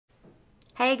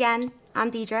Hey again, I'm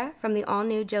Deidre from the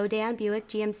all-new Joe Dan Buick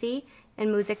GMC in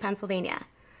Moosic, Pennsylvania.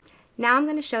 Now I'm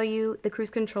going to show you the cruise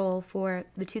control for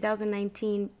the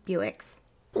 2019 Buicks.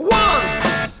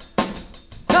 Alright!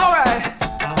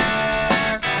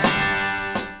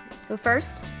 So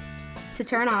first, to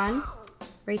turn on,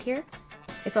 right here,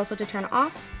 it's also to turn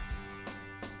off.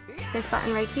 This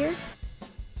button right here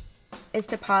is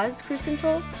to pause cruise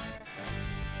control.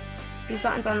 These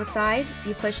buttons on the side,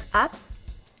 you push up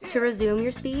to resume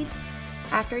your speed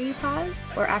after you pause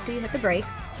or after you hit the brake.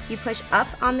 You push up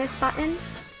on this button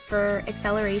for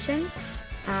acceleration,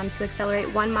 to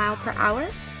accelerate 1 mile per hour.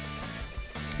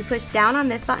 You push down on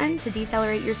this button to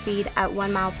decelerate your speed at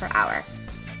 1 mile per hour.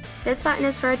 This button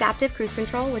is for adaptive cruise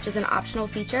control, which is an optional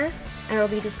feature and will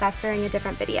be discussed during a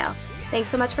different video. Thanks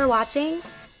so much for watching.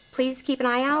 Please keep an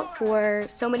eye out for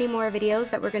so many more videos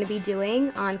that we're going to be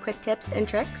doing on quick tips and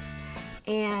tricks.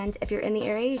 And if you're in the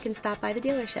area, you can stop by the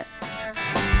dealership.